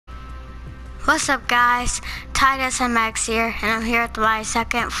What's up guys, Titus MX here, and I'm here with my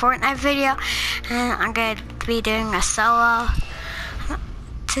second Fortnite video, and I'm going to be doing a solo.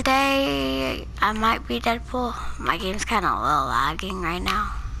 Today, I might be Deadpool. My game's kind of a little lagging right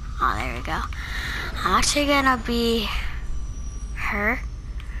now. Oh, there we go. I'm actually going to be her.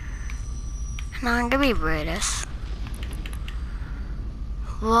 No, I'm going to be Brutus.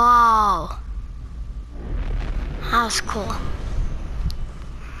 Whoa. That was cool.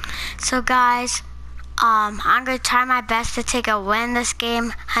 So guys, I'm gonna try my best to take a win this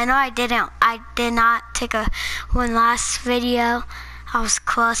game. I know I did not take a win last video. I was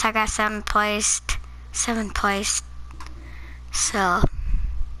close. I got 7th placed. So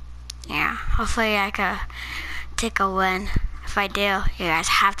yeah, hopefully I could take a win. If I do, you guys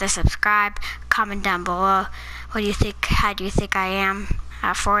have to subscribe. Comment down below what do you think, how do you think I am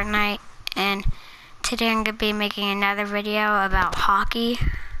at Fortnite. And today I'm gonna be making another video about hockey.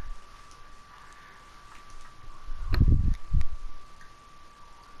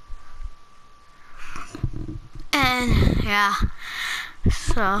 And yeah,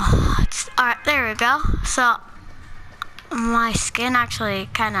 so alright, there we go. So my skin actually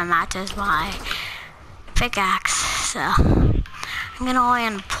kind of matches my pickaxe, so I'm gonna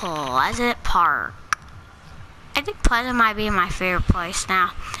land Pleasant Park. I think Pleasant might be my favorite place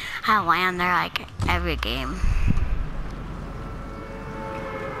now. I land there like every game.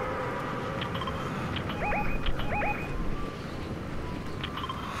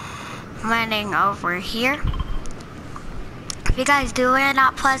 I'm landing over here. If you guys do land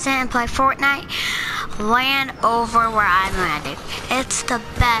at Pleasant and play Fortnite, land over where I'm landing. It's the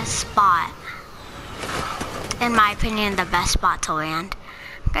best spot. In my opinion, the best spot to land.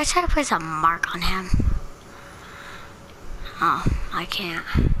 I'm gonna try to place a mark on him. Oh, I can't.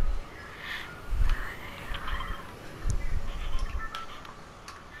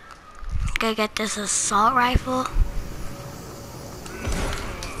 Gonna get this assault rifle.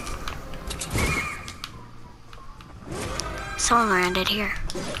 Someone landed here.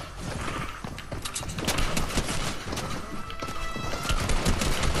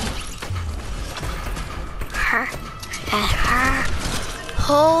 Her and her.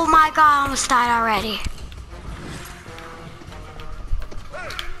 Oh my god, I almost died already.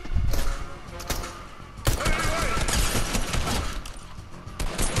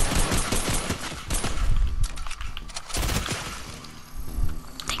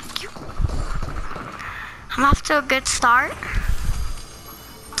 Thank you. I'm off to a good start.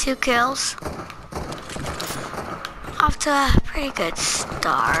 2 kills. Off to a pretty good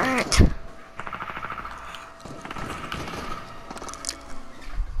start.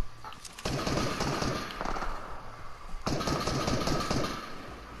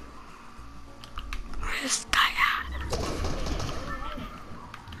 Where's this guy at?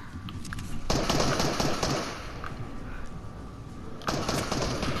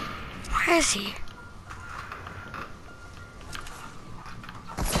 Where is he?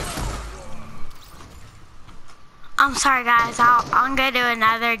 I'm sorry guys, I'm gonna do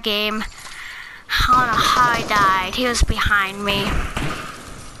another game. I don't know how I died. He was behind me.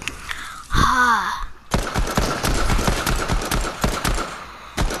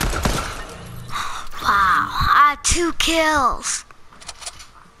 Wow, I had 2 kills.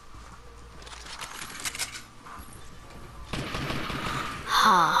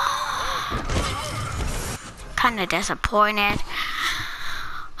 Kinda disappointed.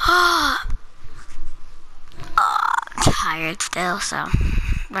 Tired still, so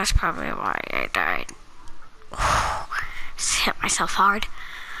that's probably why I died. Just hit myself hard.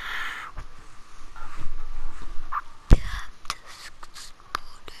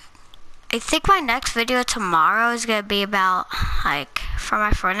 I think my next video tomorrow is gonna be about, like, for my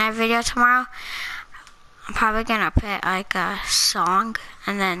Fortnite video tomorrow, I'm probably gonna put like a song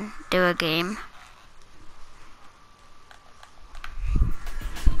and then do a game.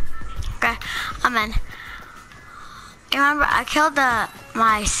 Okay, I'm in. Remember, I killed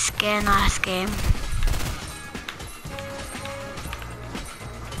my skin last game.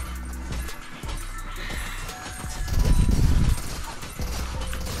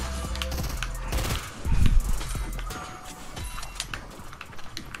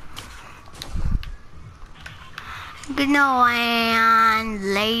 Gonna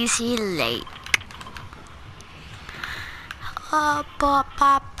land Lazy Lake.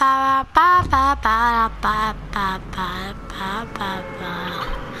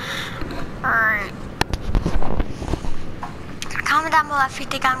 Alright. Comment down below if you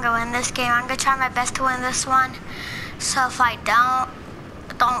think I'm gonna win this game. I'm gonna try my best to win this one. So if I don't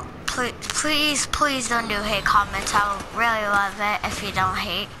please don't do hate comments. I would really love it if you don't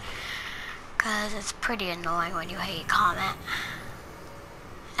hate. because it's pretty annoying when you hate comment.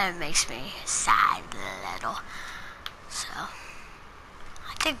 And it makes me sad a little. So,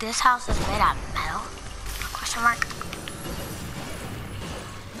 I think this house is made out of metal. Question mark.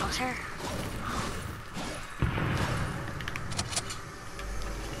 Was there?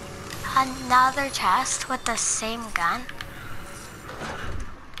 Another chest with the same gun.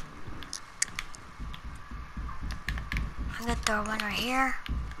 I'm gonna throw one right here,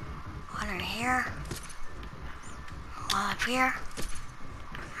 one right here, one up here.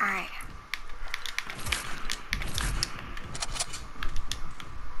 Alright.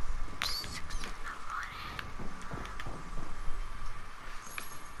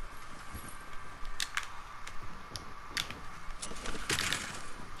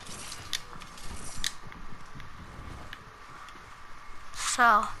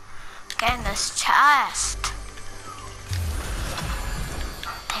 So, getting this chest.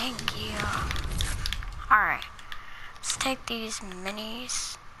 Thank you. Alright. Let's take these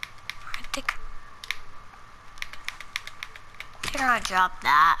minis. I think I'm gonna drop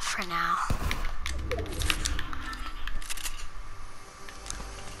that for now.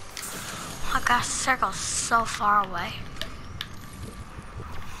 Oh gosh, the circle's so far away.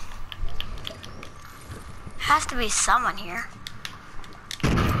 Has to be someone here.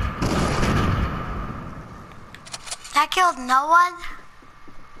 That killed no one?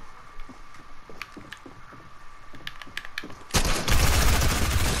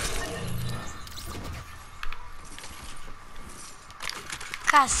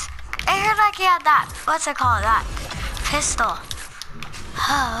 Guys, I heard like he had that, what's it called, that pistol.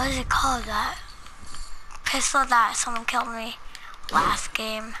 Oh, what is it called, that pistol that someone killed me last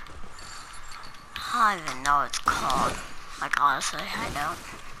game? I don't even know what it's called. Like, honestly, I don't.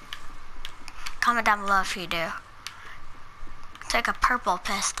 Comment down below if you do. It's like a purple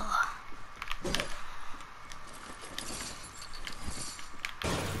pistol.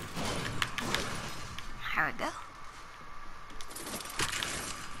 There we go.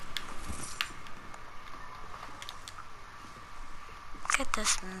 Get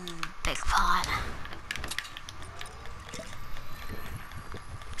this big pot.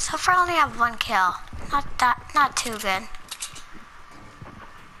 So far I only have one kill. Not too good.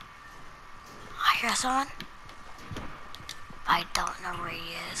 I hear someone. I don't know where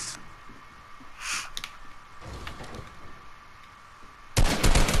he is.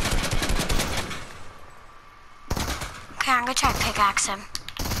 Okay, I'm gonna try to pickaxe him.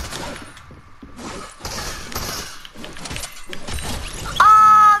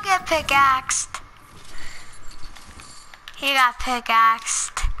 Oh, get pickaxed. He got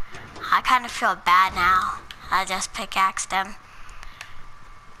pickaxed. I kind of feel bad now. I just pickaxed him.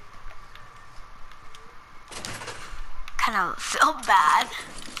 Kind of feel bad.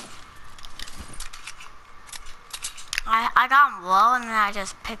 I got him low and then I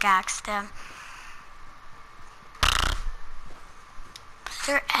just pickaxed him. Is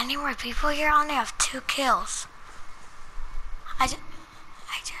there any more people here? I only have 2 kills. I just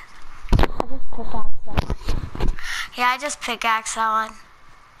pickaxed someone. Yeah, I just pickaxed someone.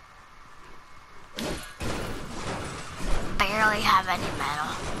 Barely have any metal.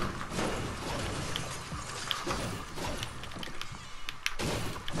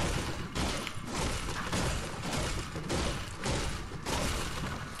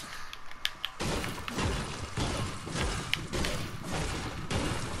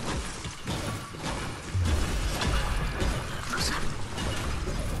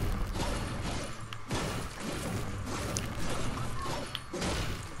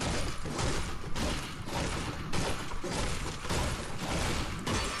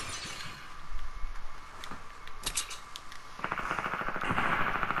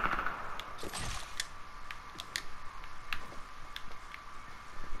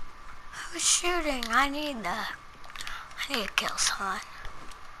 Who's shooting? I need to kill someone.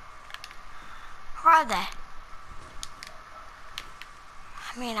 Where are they?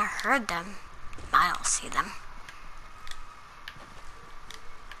 I mean, I heard them. I don't see them.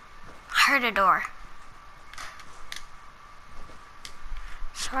 I heard a door.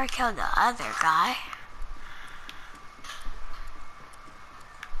 So I killed the other guy.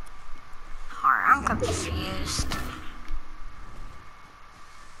 Or I'm confused.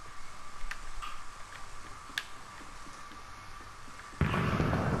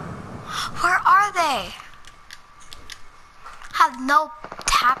 Where are they? Have no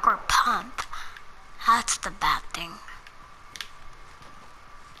tack or pump. That's the bad thing.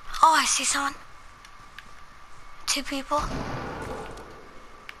 Oh, I see someone. 2 people.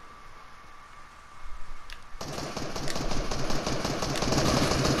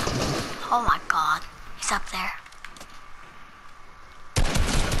 Oh my god. He's up there.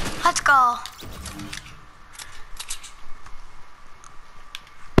 Let's go.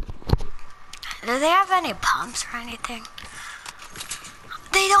 Do they have any pumps or anything?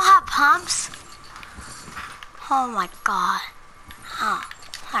 They don't have pumps? Oh my god. Oh,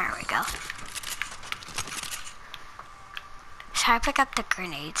 there we go. Should I pick up the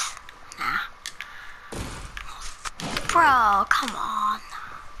grenades? Nah. Bro, come on.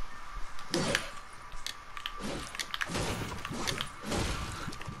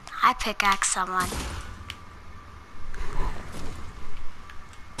 I pickaxe someone.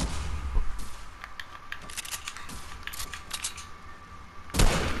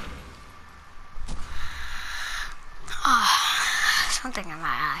 Oh, something in my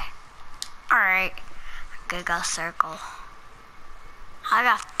eye. Alright, I'm gonna go circle. I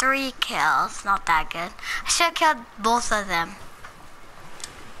got 3 kills, not that good. I should have killed both of them.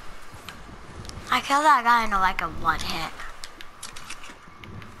 I killed that guy in like a 1 hit.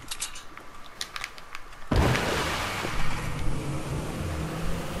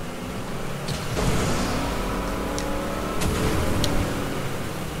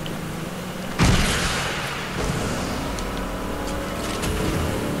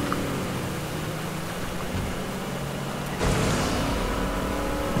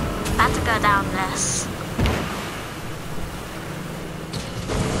 About to go down this.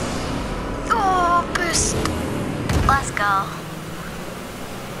 Oh, boost. Let's go.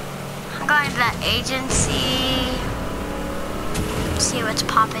 I'm going to the agency. See what's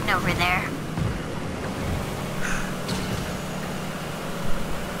popping over there.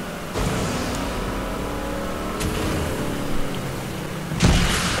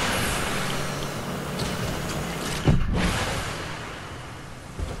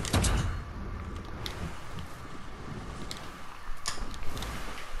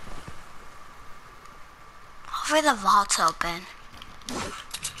 Hopefully the vault's open. I'm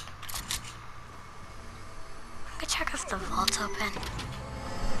gonna check if the vault's open.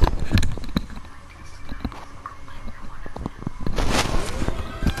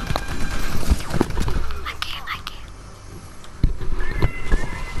 I can't.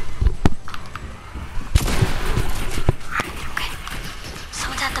 Alright, okay.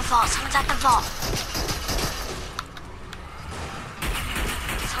 Someone's at the vault. Someone's at the vault.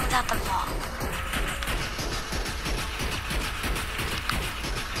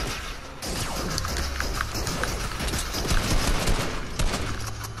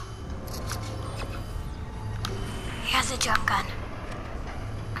 He has a jump gun.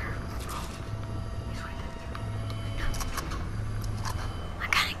 I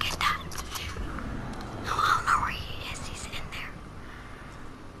gotta get that. No, I don't know where he is. He's in there.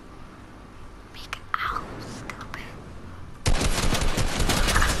 Make it out, stupid.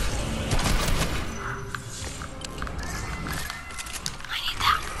 I need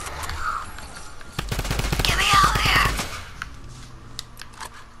that. Get me out of here.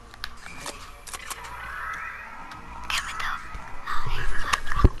 Get me though.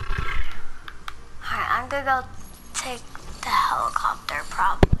 Alright, I'm gonna go take the helicopter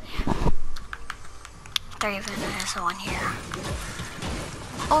probably. There even is one here.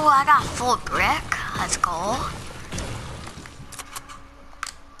 Oh, I got full brick. Let's go.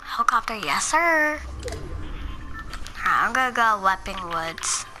 Helicopter, yes sir. Alright, I'm gonna go Weeping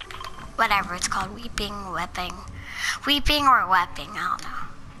Woods. Whatever it's called, Weeping or Wepping, I don't know.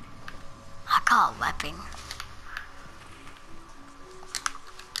 I call it Wepping.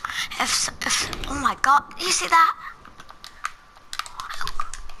 If, oh my god, you see that?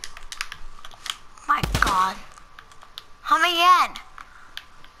 My god. Let me in.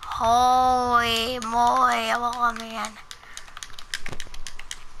 Holy moly, it won't let me in.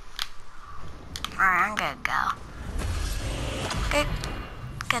 Alright, I'm gonna go.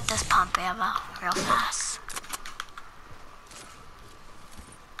 Get this pump ammo real fast.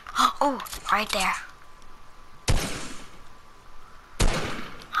 Oh, right there.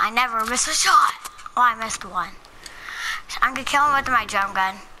 I never miss a shot. Oh, I missed one. I'm gonna kill him with my drum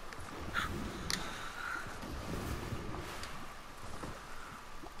gun.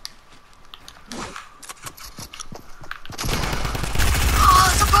 Oh,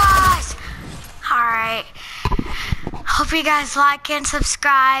 surprise! Alright. Hope you guys like and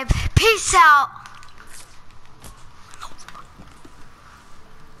subscribe. Peace out.